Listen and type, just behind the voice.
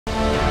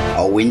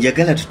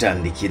wenjagala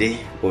tutandikire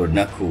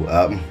olunaku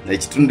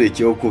ekitundu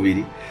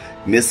ekyokubiri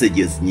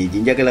messages nyingi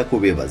njagala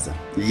kubebaza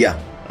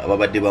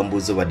ababadde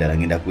bambuuza baddala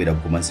ngenda kubeera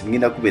ku mansi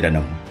ngenda kubeera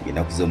namu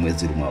ngenda kuza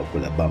omwezi lumu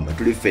akulabamba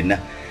tuli ffenna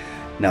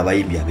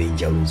n'abayimbi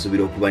ab'enjawulo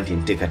nsuubira okuba nti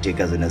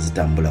enteekateeka zonna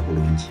zitambula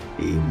bulungi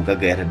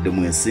mukaga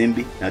yataddemu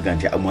ensimbi naga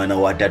nti omwana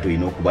wa taata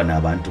olina okuba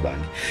n'abantu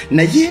bange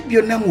naye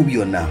byonna mu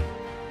byonna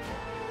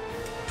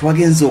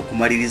twagenza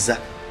okumaliriza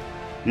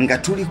nga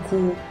tuli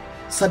ku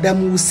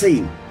Saddam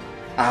Hussein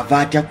ava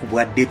atya ku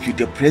bwa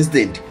deputy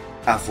president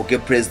afuuke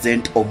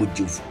president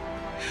omujjuvu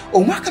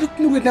omwaka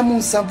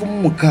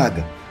 1976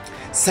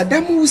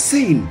 Saddam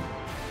Hussein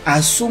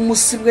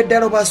asuumusibwa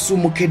eddala oba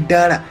asuumuka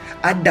eddala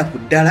adda ku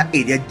ddala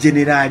erya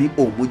generaali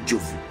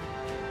omujjuvu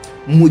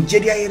mu ggye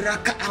lya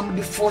Iraq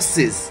Armed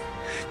Forces.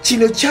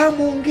 Kino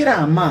kyamwongera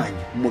amaanyi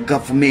mu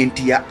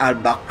gavumenti ya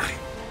al-Bakri.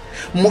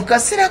 Mu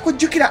kaseera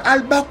akujjukira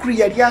al-Bakri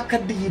yali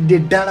akadiyidde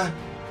ddala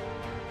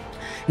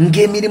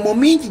ng'emirimu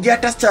mingi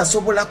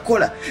gy'atakyasobola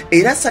kukola,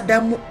 era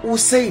Saddam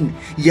Hussein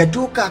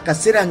yatuuka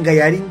akaseera nga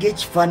yali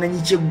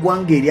ng'ekifaananyi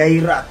ky'eggwanga erya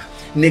Iraq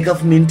ne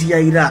gavumenti ya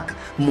Iraq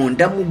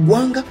munda mu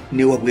ggwanga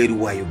ne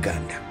wabweru wa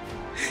Uganda.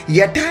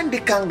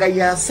 Yatandika nga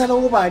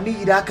yasalawo baani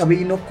Iraq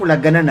balina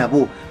okukolagana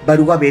nabo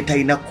baliwa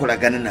beetalina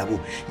kukolagana nabo.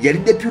 Yali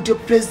deputy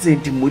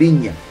president mu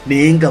linnya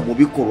naye nga mu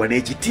bikolwa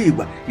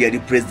n'ekitiibwa yali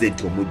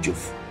president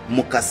omujjuvu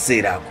mu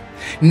kaseera ako.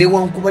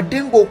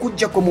 Newankubadde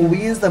ng'okuggyako mu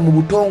buyinza mu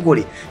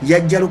butongole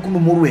yajja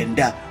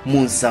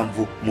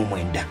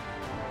 1979.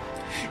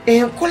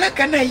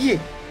 Enkolagana ye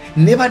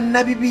ne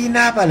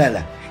bannabibiina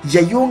abalala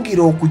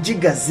yayongera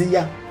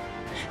okugigaziya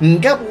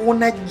nga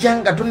bw'onajja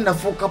nga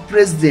tonnafuuka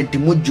president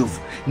mujjuvu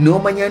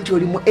n'omanya nti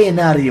oli mu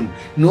NRM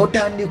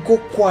n'otandika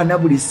okukwana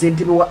buli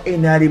ssentebe wa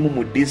NRM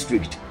mu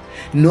district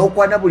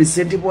n'okwana buli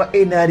ssentebe wa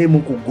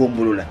NRM ku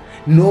ggombolola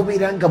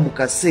n'obeera nga mu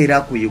kaseera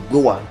ako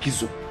yeggwe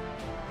wankizo.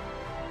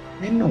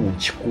 Neno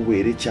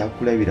nkikuweere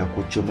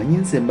kyakulabirako ky'omanyi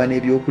nze mba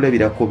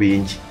n'ebyokulabirako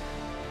bingi.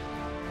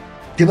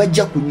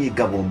 Tebajja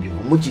kunyiiga bombi,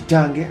 omu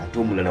kitange ate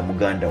omulala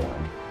muganda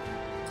wange.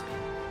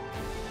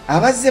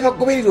 Abazze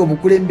bagoberera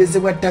obukulembeze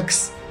bwa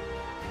taxi.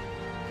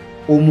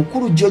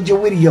 Omukulu George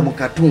William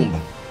Katumba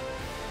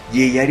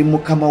ye yali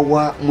mukama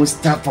wa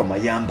Mustafa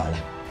Mayambala.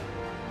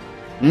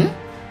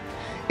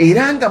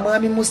 Era nga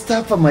mwami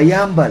Mustafa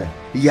Mayambala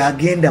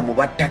yagenda mu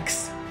ba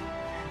taxi.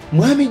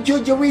 Mwami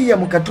George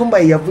William Katumba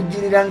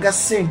yavujjiriranga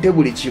ssente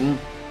buli kimu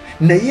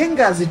naye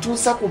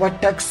ng'azituusa ku ba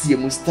taxi ye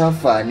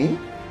Mustafa ni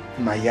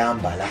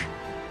Mayambala.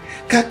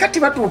 Kakati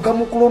batuuka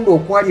mu kulonda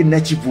okwali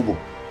nakivubo,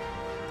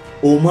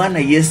 omwana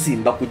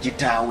yeesimba ku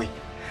kitaawe.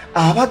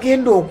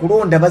 Abagenda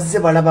okulonda bazze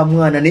balaba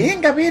mwana naye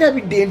nga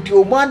beerabidde nti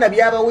omwana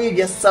byabawa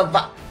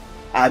ebyassava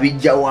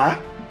abijja wa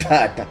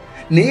taata,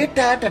 naye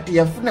taata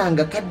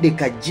teyafunanga kadde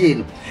kajja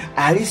eno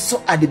ali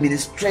so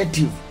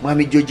administrative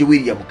mwami George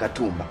William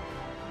Katumba.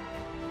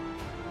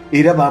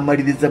 Era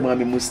baamaliriza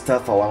mwami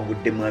Mustafa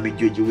wangudde mwami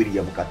George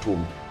William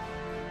Katumba.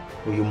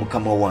 Oyo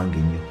mukama wange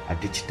nnyo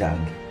ate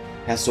kitange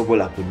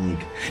tasobola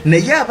kunyiiga,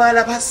 naye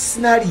abaala ba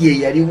sinaliyo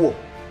eyaliwo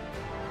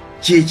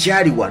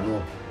kyekyali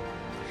wano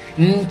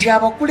nti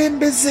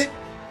abakulembeze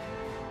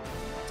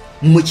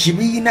mu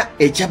kibiina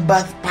ekya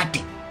Baath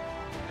Party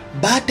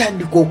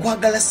baatandika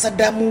okwagala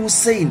Saddam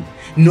Hussein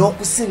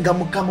n'okusinga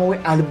mukama we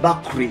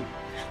al-Bakri,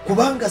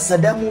 kubanga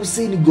Saddam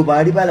Hussein gwe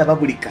baali balaba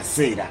buli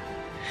kaseera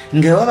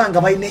nga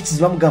babanga balina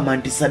ekizibu bamugamba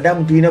nti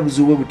Saddam tulina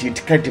buzibu buti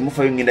nti kale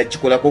temufayo ngenda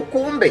kikolako,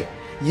 kumbe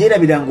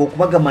yeerabiranga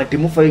okubagamba nti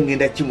temufayo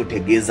ngenda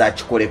kimutegeeza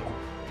akikoleko.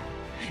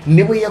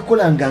 Ne bwe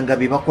yakolanga nga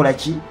be bakola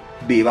ki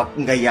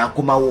nga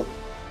yakomawo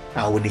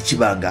awo ne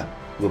kibanga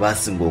bwe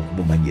basinga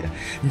okumumanyira.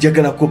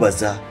 Njagala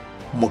kubaza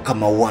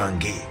mukama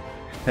wange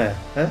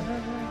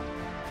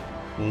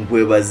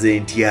nkwebaze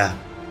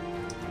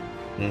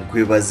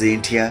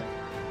ntya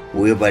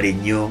weebale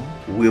nnyo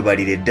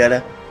weebalire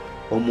ddala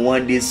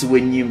omuwandiisi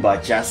w'ennyimba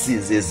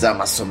akyasinze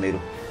ez'amasomero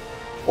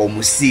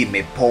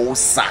omusiime Paul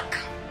Saka.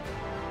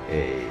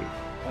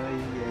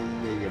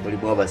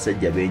 Mulimu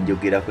abasajja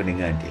benjogerako ne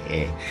nga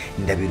nti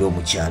ndabira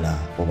omukyala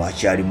oba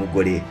akyali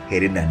mugole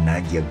Helena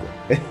Nanjago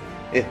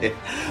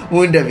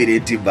mundabire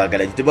nti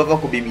mbagala kitebava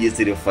ku BBS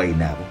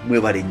fine abo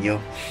mwebale nnyo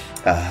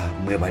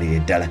mwebalire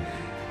ddala.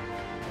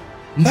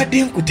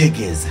 Mbadde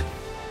nkutegeeza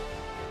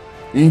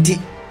nti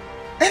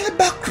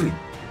al-Bakri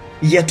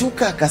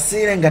yatuuka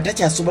akaseera nga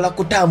takyasobola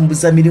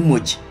kutambuza mirimu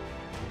gye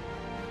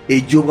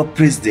egy'obwa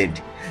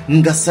president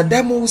nga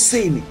Saddam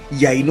Hussein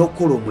yalina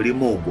okukola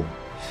omulimu ogwo.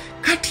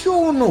 Kati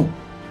ono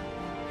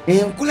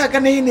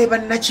enkolagana ye ne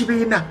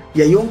bannakibiina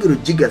yayongera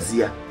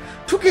ogigaziya.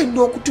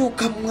 Tugenda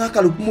okutuuka mu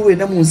mwaka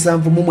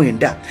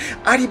 1979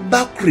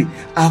 al-Bakri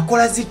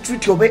akola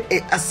zitwiti oba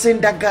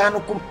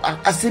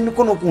assa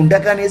emikono ku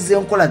ndagaano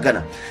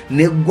ez'enkolagana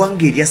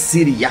n'eggwanga erya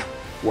Syria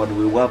wano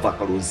we wava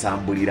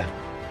akalonsambulira.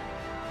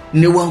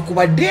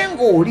 Newankubadde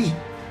ng'oli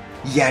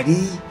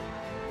yali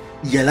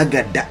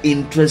yalagadda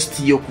interest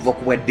y'okuva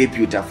ku bwa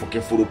deputy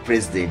afuuke full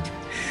president.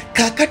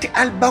 Kakati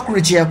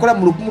al-Bakri kye yakola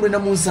mu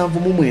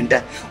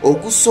 1979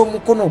 okussa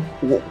omukono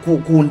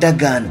ku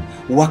ndagaano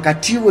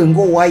wakati we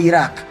ng'owa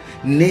Iraq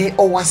ne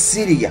owa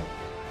Syria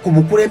ku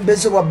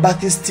bukulembeze bwa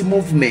Ba'athist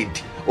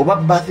movement oba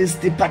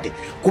Ba'athist party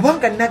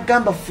kubanga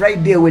nagamba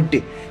Friday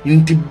wedde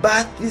nti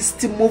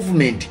Ba'athist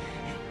movement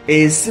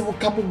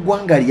esibuka mu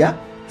ggwanga lya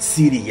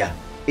Syria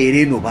era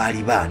eno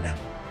baali baana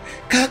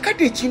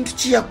kaakati ekintu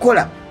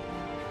kiyakola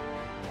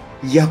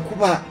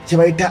yakuba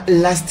kyebayita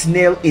last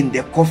nail in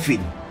the coffin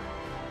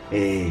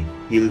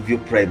Hillview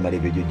primary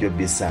byo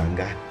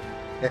bisanga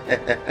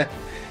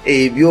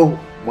ebyo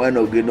mwana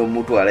ogenda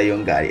omutwalayo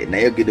ngaali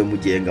naye ogenda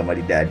omujenga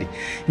malidadi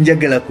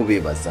njagala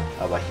kubeebaza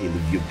aba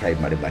Hillview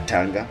primary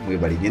Matanga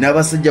mwebali nnyo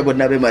n'abasajja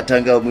bonna ab'e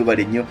Matanga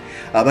mwebali nnyo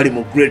abali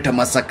mu Greater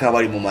Masaka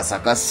abali mu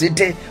Masaka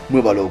City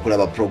mwebali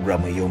okulaba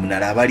programu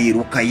ey'omunala abali e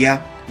Lukaya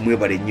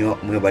mwebali nnyo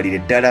mwebalire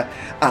ddala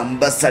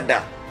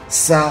ambassador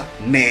Sir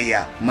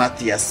Mayor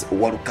Mathias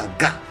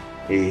Walukaga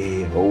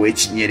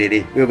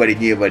ow'Ekinyerere mwebali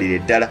nnyo ebalire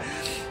ddala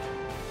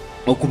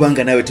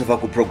okubanga nawe tova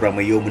ku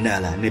programu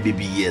ey'omunala ne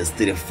BBS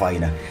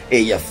Telefina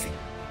eyaffe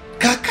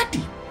kakati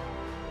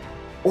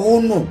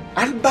ono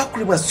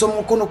Al-Bakri bw'asoma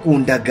omukono ku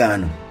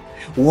ndagaano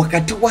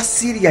wakati wa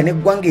Syria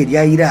n'eggwanga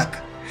erya Iraq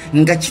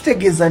nga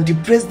kitegeeza nti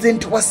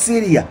pulezidenti wa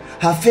Syria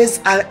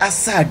Hafez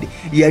al-Assad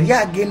yali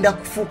agenda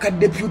kufuuka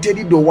deputy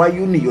leader wa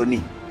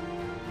Union.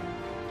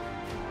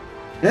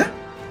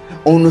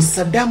 Ono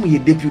Saddam ye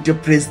deputy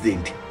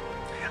president.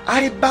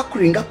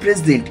 Al-Bakri nga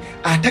president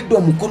atadde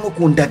omukono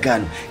ku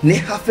ndagaano ne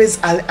Hafez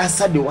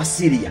al-Assad wa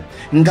Syria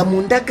nga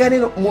mu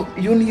ndagaano mu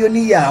Union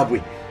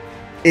yaabwe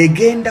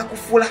egenda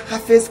kufuula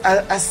Hafez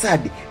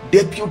al-Assad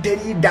deputy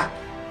leader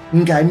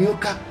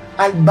ng'amyuka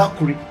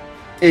Al-Bakri.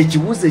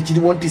 Ekibuuzo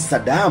ekiriwo nti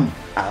Saddam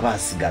aba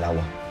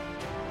asigalawa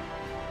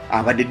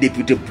abadde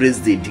deputy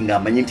president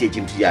ng'amanyi nti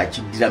ekintu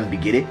yakiddira mu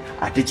bigere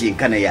ate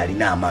kyenkana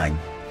yalina amaanyi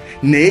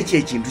naye ekyo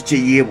ekintu kye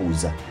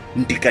yeebuuza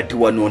nti kati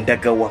wano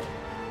ndagawa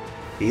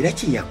era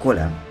kye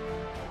yakola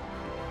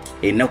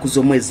ennaku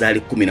z'omwezi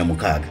zaali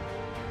 16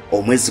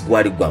 omwezi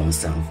gwali gwa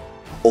 7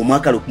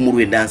 omwaka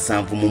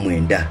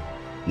 1979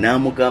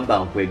 n'amugamba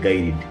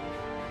nkwegayiridde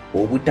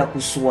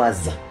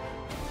obutakuswaza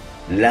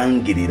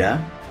langirira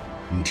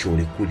nti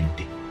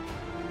olekulidde.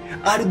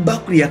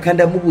 Al-Bakri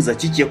yakanda mubuuza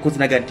kiki yakoze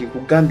naga nti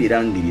nkugambye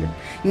langirira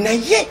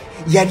naye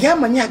yali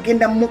amanyi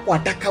agenda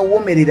mukwata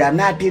kawomerera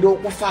anaatera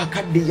okufa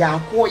akadde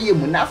yakooye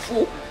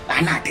munafu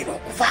anaatera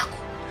okufaako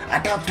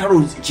ate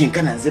afutalo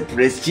kyenkana nze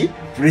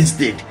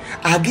president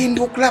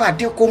agenda okulaba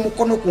ateeka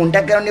omukono ku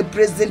ndagaano ne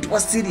president wa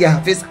Syria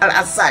Hafez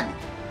al-Assad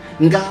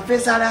nga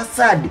Hafez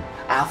al-Assad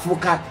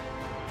afuuka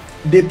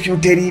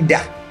deputy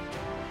leader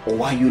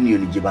owa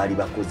Union gye baali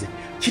bakoze.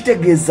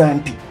 Kitegeeza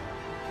nti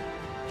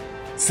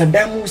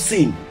Saddam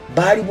Hussein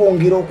baali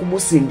bongera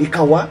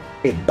okumusindikawa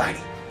ebbali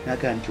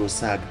naga nti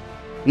osaaga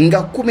nga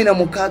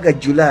 16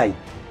 July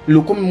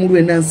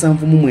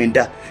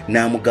 1979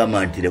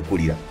 n'amugamba nti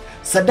lekulira.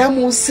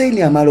 Saddam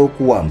Hussein amala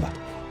okuwamba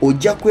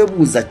ojja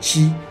kwebuuza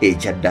ki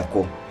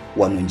ekyaddako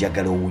wano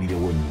njagala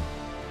owulirewo nnyo.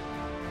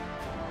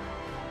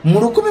 Mu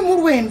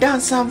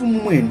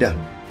 1979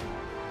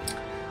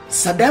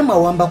 Saddam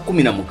awamba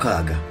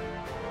 16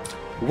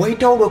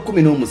 wayitawo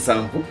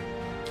olwe-17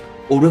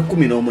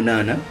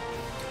 olwe-18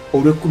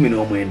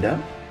 olwe-19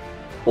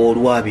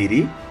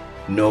 olwabiri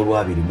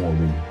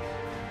n'olwabiri-mu-1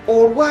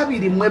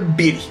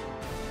 olwabiri-mu-2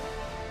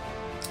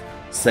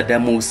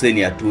 Saddam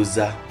Hussein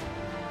atuuza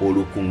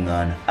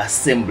olukuŋŋaana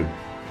assembly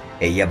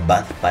eya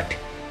Ba'ath Party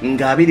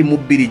nga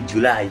 22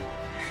 July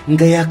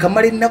nga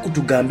yakamala ennaku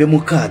tugambe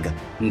 6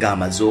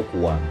 ng'amaze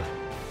okuwamba.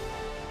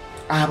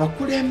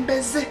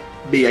 Abakulembeze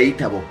be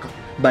yayita bokka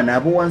bano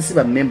abo wansi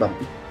bammemba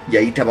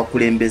yayita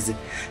bakulembeze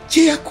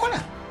kye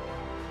yakola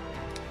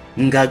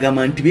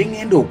ng'agamba nti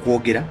byengenda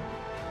okwogera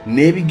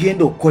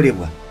n'ebigenda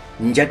okukolebwa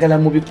njagala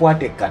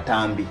mubikwate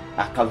katambi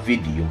aka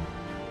vidiyo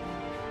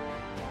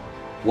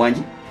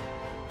wangi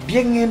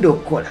byengenda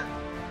okukola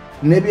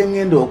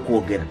n'ebyengenda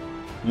okwogera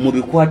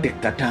mubikwate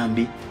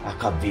katambi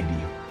aka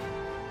vidiyo.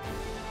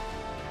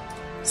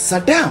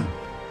 Saddam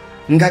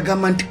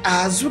ng'agamba nti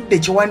azudde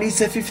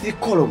kiwandiise 50th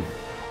column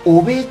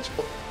oba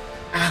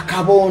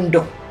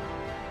akabondo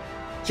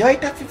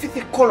kyaita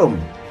 50th column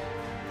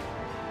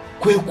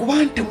kwe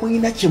kuba nti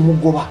mulina kye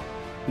mugoba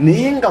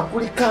naye nga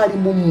kuliko ali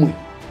mu mmwe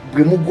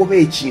bwe mugoba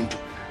ekintu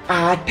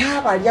ate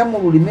abalya mu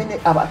lulime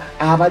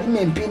abalima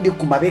empindi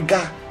ku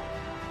mabega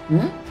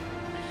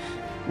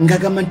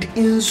ng'agamba nti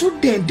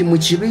nzudde nti mu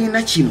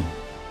kibiina kino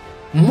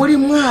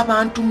mulimu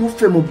abantu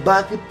muffe mu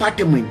Ba'ath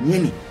Party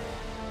mwennyini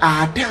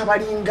ate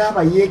abalinga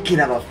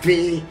abayeekera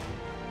baffe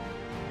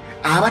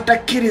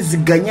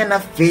abatakkiriziganya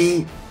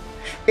naffe.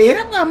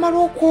 Era bw'amala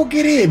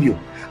okwogera ebyo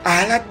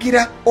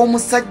alagira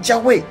omusajja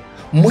we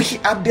Muhi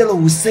Abdel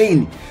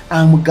Hussein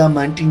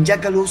amugamba nti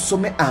njagala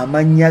osome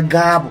amannya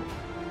gaabo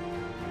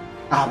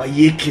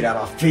abayeekera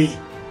baffe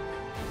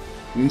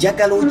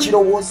njagala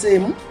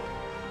okirowoozeemu.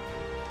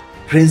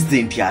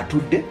 Pulezidenti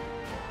atudde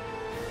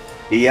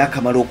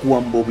eyakamala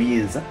okuwamba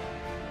obuyinza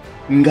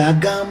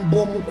ng'agamba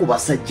omu ku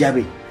basajja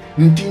be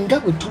nti nga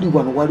bwe tuli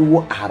wano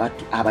waliwo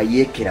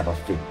abayeekera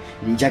baffe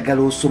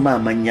njagala osoma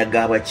amannya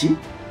gaabaki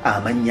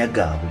amannya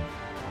gaabwe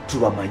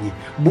tubamanye.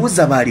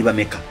 Buuza baali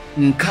bameka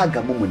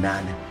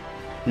 68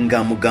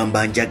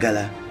 ng'amugamba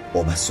njagala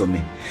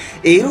obasome.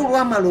 Era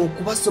olwamala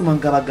okubasoma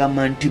nga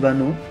bagamba nti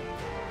bano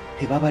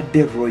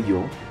tebabadde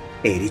royo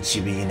eri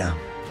kibiina.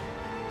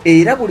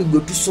 Era buli gwe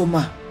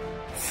tusoma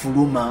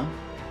fuluma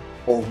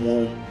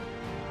omwomu.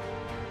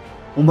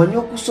 Omanyi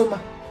okusoma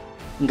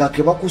nga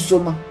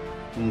kebakusoma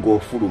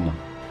ng'ofuluma,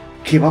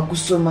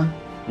 kebakusoma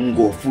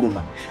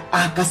ng'ofuluma.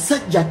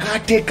 Akasajja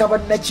kateeka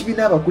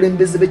bannakibiina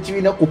abakulembeze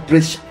b'ekibiina ku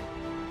pressure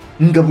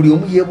nga buli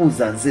omu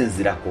yeebuuza nze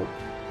nzirako.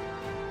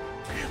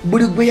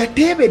 Buli gwe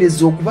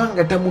yateebereza okuba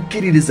nga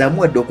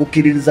tamukkiririzaamu wadde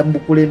okukkiririza mu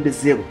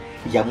bukulembeze bwe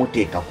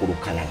yamuteeka ku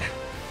lukalala.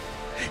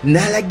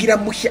 N'alagira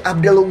Muhyi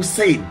Abdul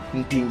Hussein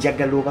nti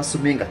njagala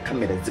obasome nga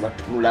kamera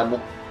zibatunulamu.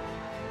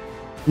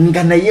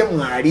 Nga naye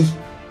mwali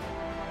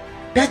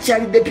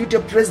takyali deputy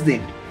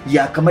president,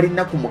 yakamala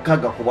ennaku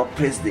 6 ku bwa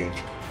president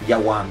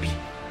yawambye.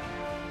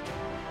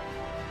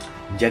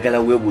 Njagala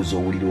weebuuza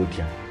owulira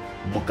otya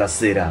mu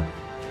kaseera ako.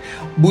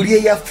 Buli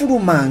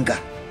eyafulumanga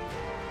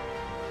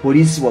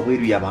poliisi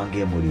wabweru yabanga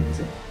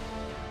emulinze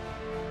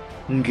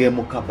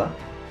ng'emukaba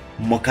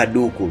mu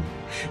kaduukulu,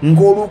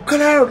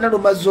 ng'olukalala lwonna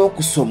lumaze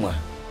okusomwa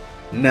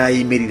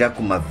n'ayimirira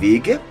ku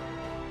maviige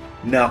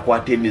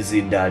n'akwata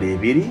emizindaalo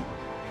 2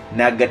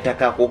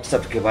 n'agattako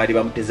akookusatu ke baali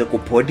bamuteze ku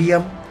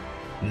podium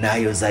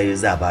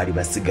n'ayozaayoza abaali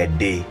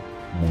basigadde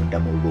munda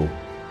mu lwo.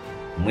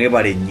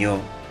 Mwebale nnyo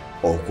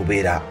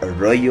okubeera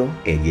royo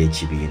eri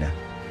ekibiina.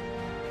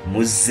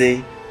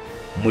 Muzze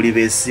muli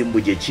beesimbu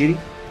gye kiri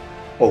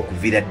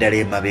okuviira ddala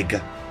emabega,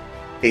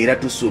 era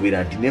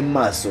tusuubira nti ne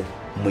maaso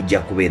mujja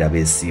kubeera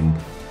beesimbu.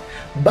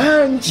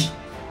 Bangi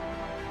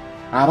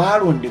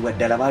abaalondebwa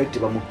ddala baali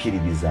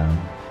tebamukkiririzaamu,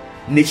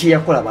 ne kye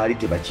yakola baali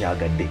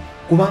tebakyagadde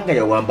kubanga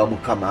yawamba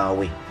mukama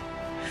we.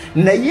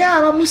 Naye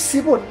abamu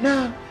si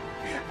bonna,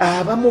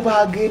 abamu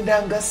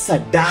baagenda nga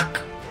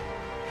saddaaka.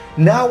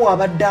 Naawe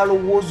abadde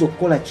alowooza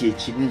okukola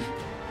kyekimu,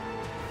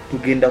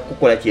 tugenda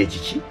kukola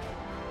kyekiki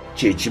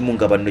kyekimu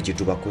nga banno kye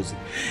tubakoze.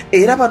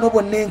 Era bano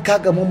bonna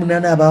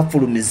 68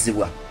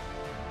 abaafulumizibwa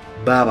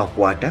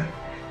baabakwata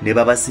ne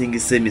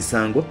babasingisa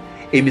emisango.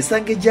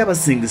 Emisango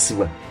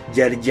egyabasingisibwa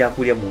gyali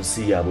gyakulya mu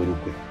nsi yaabwe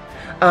lukwe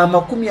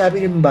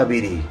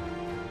 22.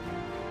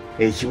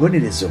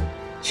 Ekibonerezo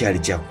kyali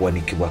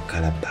kyakuwanikibwa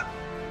kalaba.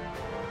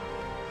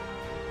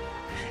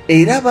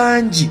 Era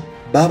bangi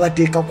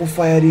baabateeka ku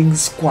firing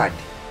squad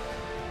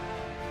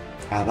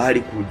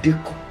abaali ku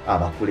ddeko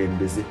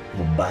abakulembeze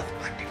mu birth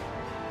party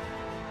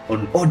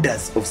on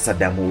orders of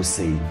Saddam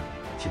Hussein,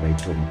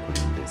 kibayita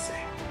omukulembeze.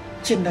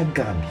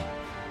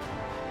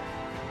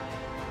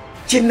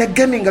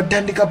 Kyenagambye nga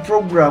tutandika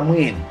puroguramu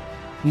eno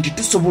nti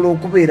tusobola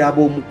okubeera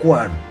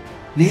ab'omukwano,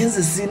 naye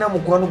nze sirina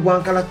mukwano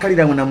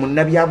gwankalakkalira na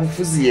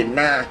munnabyabufuzi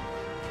yenna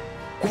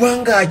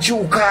kubanga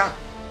akyuka.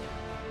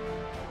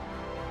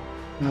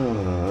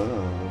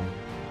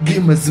 Ge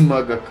mazima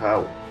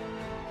agakaawo.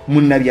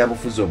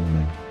 Munnabyabufuzi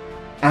omumanyi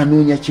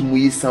anoonya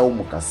kimuyisawo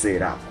mu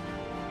kaseera ako.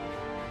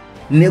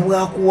 Ne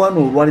bwakuwaana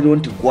olwaliro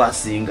nti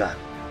gwasinga,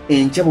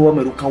 enkya bwe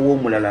wamerukawo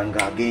omulala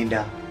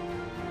ng'agenda,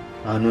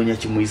 anoonya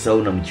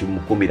kimuyisawo na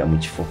mukimukumira mu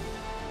kifo.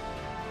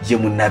 Ye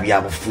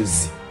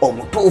munnabyabufuzi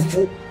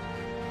omutuufu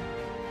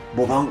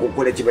bw'obanga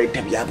okola kye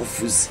bayita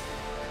byabufuzi.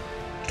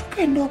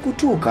 Tugenda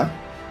okutuuka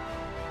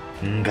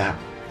nga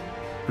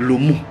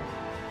 1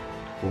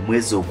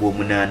 omwezi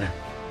ogw'omunaana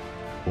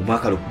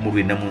omwaka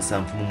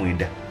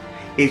 1979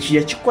 ekyo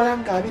yakikola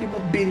nga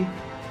 22.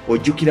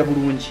 Ojjukira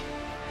bulungi,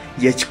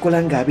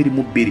 yakikola nga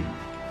 22.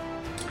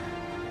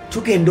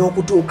 Tugenda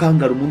okutuuka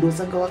nga lumundu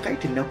osanga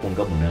wakayita ennaku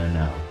nga 8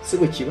 awo, si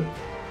bwe kiba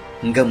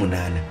nga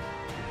 8,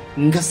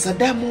 nga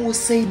Saddam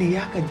Hussein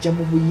yakajja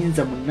mu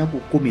buyinza mu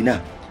nnaku 10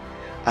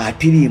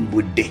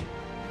 atirimbudde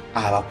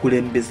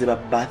abakulembeze ba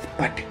birth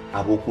party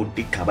ab'oku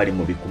ntikka abali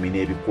mu 10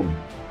 n'ebikumi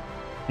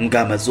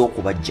ng'amaze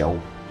okubajjawo.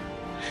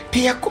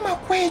 Teyakoma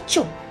ku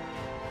ekyo.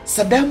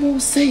 Saddam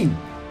Hussein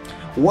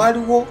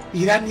waliwo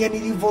Iranian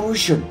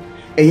Revolution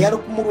eya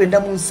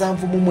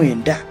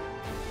 1979.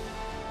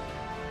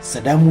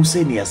 Saddam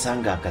Hussein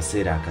yasanga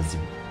akaseera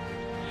akazibu.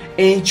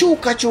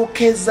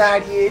 Enkyukakyuka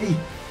ezaali eri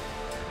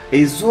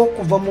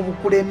ez'okuva mu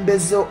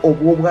bukulembeze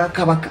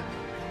obw'obwakabaka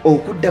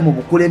okudda mu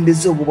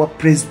bukulembeze obwa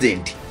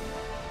pulezidenti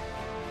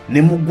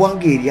ne mu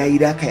ggwanga erya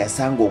Iraq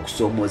yasanga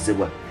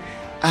okusoomoozebwa.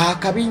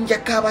 Akabinja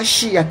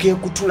k'abashiya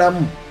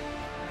keekutulamu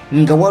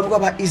nga waliwo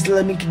aba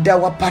Islamic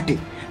Dawa Party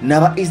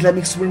n'aba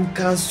Islamic Supreme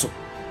Council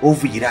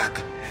of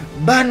Iraq.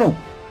 Bano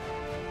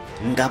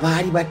nga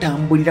baali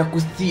batambulira ku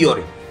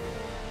theory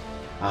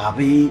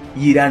ab'e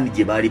Iran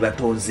gye baali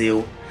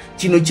batonzeewo.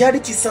 Kino kyali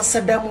kissa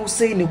Saddam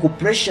Hussein ku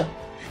pressure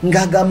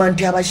ng'agamba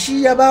nti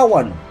abashiya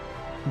baawano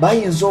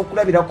bayinza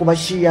okulabira ku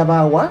bashiya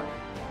baawa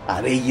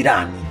ab'e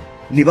Iran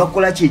ne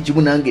bakola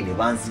kyekimu nange ne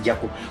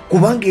banzijako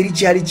kubanga eri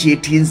kyali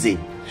kyetinze.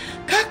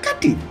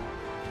 Kaakati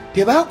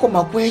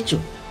tebaakoma ku ekyo.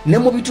 Ne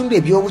mu bitundu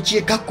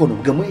eby'obukiikakkono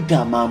bwe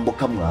muyita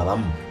amambuka mu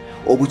abamu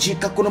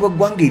obukiikakkono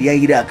bw'eggwanga erya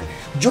Iraq,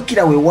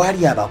 jjukira we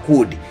waali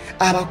abakuudi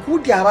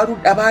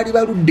abaali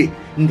baludde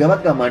nga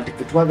bagamba nti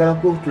fe twagala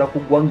kwetula ku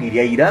ggwanga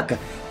erya Iraq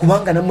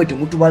kubanga nammwe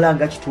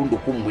temutubalanga kitundu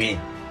ku mmwe,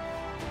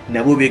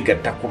 nabo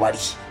beegatta ku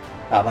bali.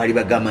 abaali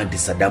bagamba nti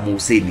Saddam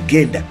Hussein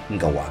genda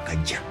nga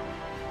wakajja.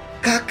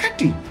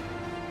 Kaakati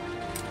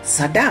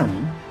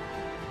Saddam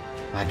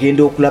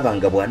agenda okulaba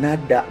nga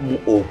bw'anaadda mu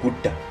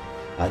okutta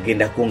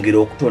agenda kwongera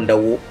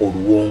okutondawo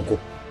oluwonko.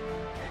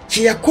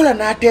 Kye yakola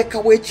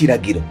n'ateekawo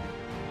ekiragiro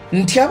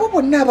nti abo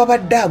bonna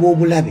ababadde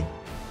ab'obulabe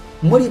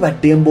muli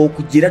baddembe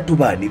okugira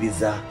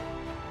tubaaniriza,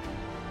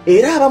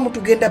 era abamu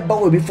tugenda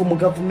bbawa ebifo mu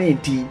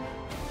gavumenti.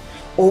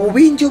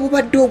 Obubinja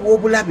obubadde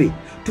obw'obulabe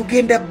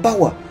tugenda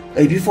bbawa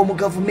ebifo mu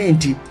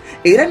gavumenti,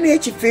 era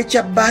n'ekifo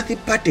ekya birth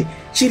party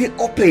kiri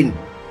open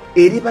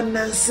eri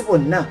bannansi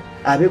bonna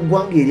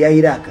ab'eggwanga erya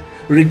Iraq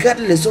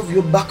regardless of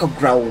your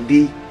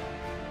background.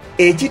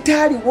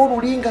 Ekitaaliwo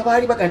olulinga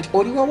baali baga nti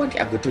oli wawa nti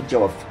agwe tojja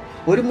waffe,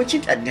 oli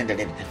mukinti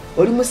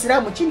oli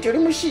musiraamu kinti oli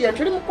mushiya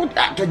nti oli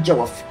mukuta tojja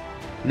waffe.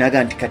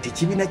 Naga nti kati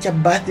ekibiina kya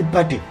birth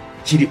party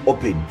kiri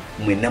open,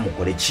 mwenna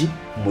mukole ki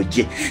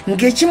mujje.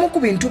 Ng'ekimu ku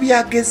bintu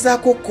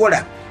byagezaako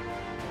okukola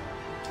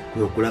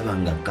kwe okulaba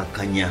nga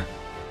kakkanya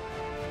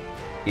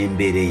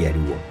embeera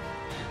eyaliwo.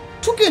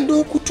 Tugenda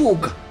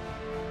okutuuka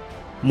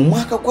mu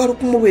mwaka gwa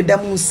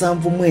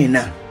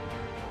 1974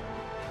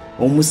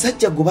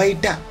 omusajja gwe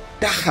bayita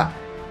Taha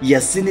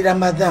Yassin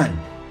Ramadan,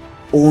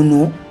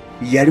 ono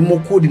yali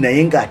mukuudi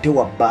naye ng'ate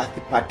wa birth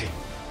party.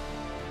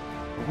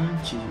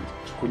 Obanki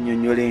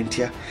kunyonyole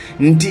ntya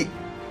nti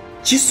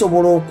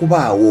kisobola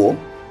okubaawo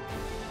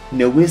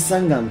ne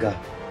weesanga nga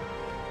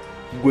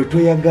gwe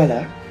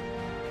toyagala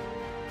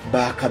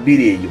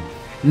baakabira eyo,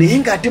 naye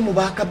ng'ate mu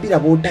baakabira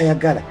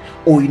b'otayagala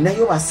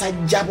oyinayo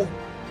basajja bo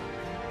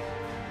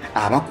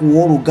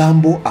abakuwa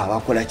olugambo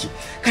abakola ki.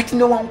 Kati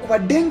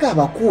newankubadde nga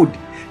abakuudi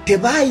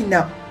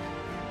tebaayina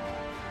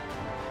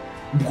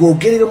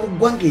bwogerero mu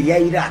ggwanga erya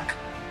Iraq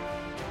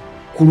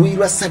ku luyi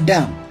lwa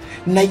Saddam,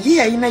 naye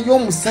yayinayo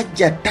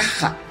omusajja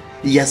Taha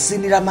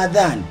Yassin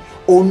Ramadan,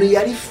 ono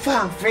yali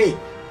fanfe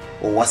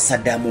owa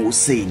Saddam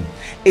Hussein,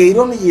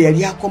 era ono ye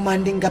yali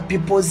akomandinga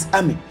People's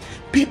Army.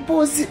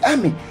 People's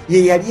Army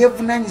ye yali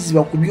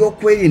evunaanyizibwa ku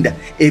byokwerinda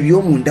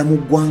eby'omunda mu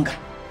ggwanga.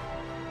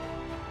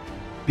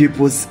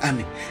 People's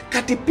Army,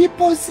 kati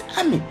People's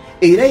Army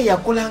era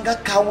yakolanga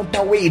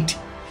counterweight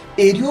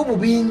eri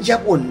obubinja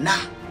bwonna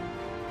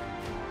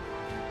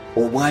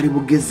obwali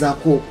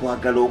bugezaako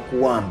okwagala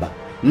okuwamba,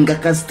 nga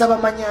kasita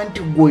bamanya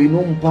nti gwe olina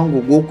omupango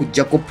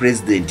ogw'okuggyako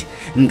pulezidenti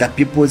nga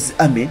People's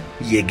Army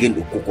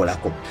yegenda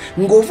okukolako.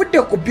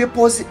 Ng'ovudde ku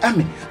People's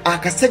Army,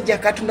 akasajja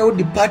akatondawo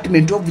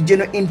Department of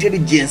General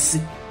Intelligence,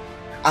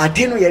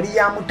 ate eno yali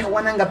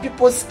yamutawana nga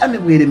People's Army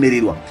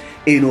bweremererwa.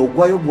 Eno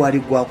ogwayo gwali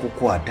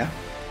gwakukwata,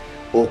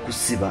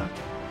 okusiba,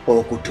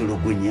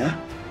 okutulugunya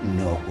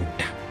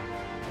n'okutta.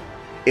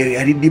 Eyo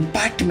yali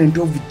Department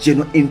of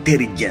General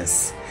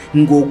Intelligence,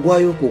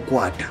 ng'ogwayo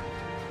okukwata,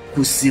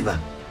 kusiba,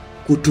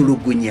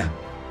 kutulugunya,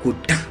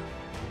 kutta.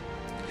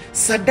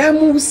 Saddam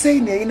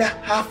Hussein yalina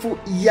hafu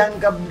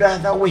younger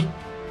brother we,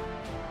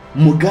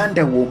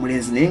 muganda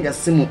w'omulenzi naye nga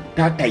si mu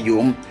taata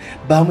y'omu,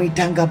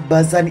 bamuyitanga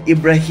Bazan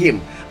Ibrahim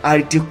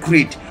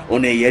al-Tikrit.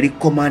 Ono yali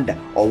komanda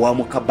owa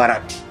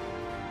Mukabarati,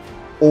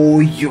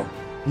 oyo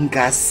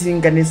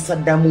ng'asinga ne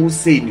Saddam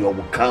Hussein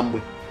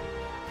obukambwe.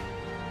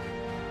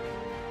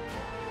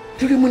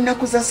 Tuli mu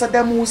nnaku za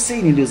Saddam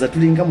Hussein, ndowooza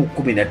tulinga mu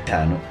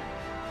 15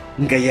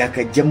 nga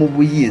yakajja mu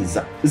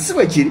buyinza, si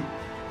bwe kiri,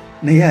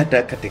 naye ate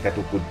akate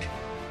katukudde.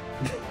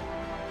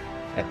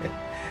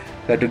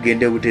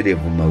 Katugende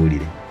butereevu mu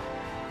mawulire,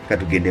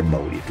 katugende mu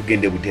mawulire,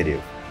 tugende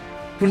butereevu.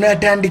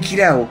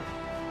 Tunaatandikirawo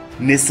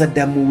ne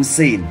Saddam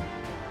Hussein,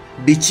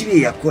 biki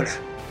bye yakola.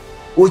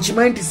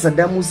 Okimanyi nti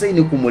Saddam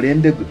Hussein ku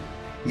mulembe gwe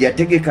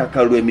yategeka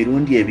akalulu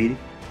emirundi 2,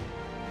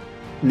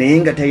 naye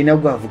nga talina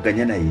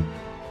gwavuganya naye,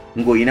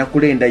 ng'olina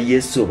kulenda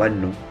yes oba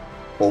no,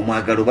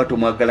 omwagala oba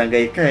tomwagala, nga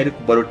yekka yali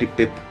ku ballot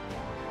paper.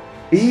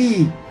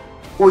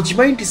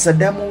 Okimanyi nti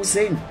Saddam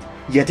Hussein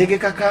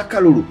yategekako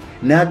akalulu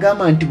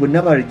n'agamba nti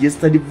bonna ba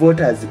registered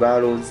voters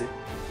balonze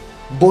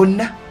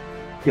bonna,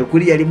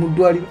 tekuli yali mu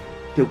ddwaliro,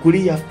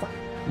 tekuli yafa,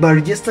 ba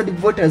registered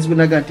voters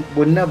naga nti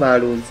bonna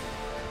balonze.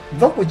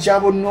 Va ku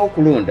kyabonna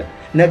okulonda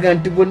naga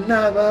nti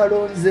bonna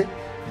balonze,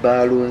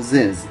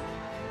 balonze nze.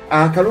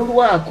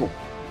 Akalulu ako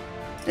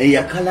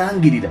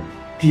eyakalangirira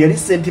tiyali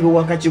ssentebe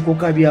w'akakiiko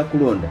ka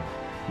byakulonda,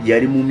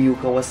 yali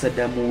mumyuka wa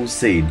Saddam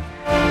Hussein.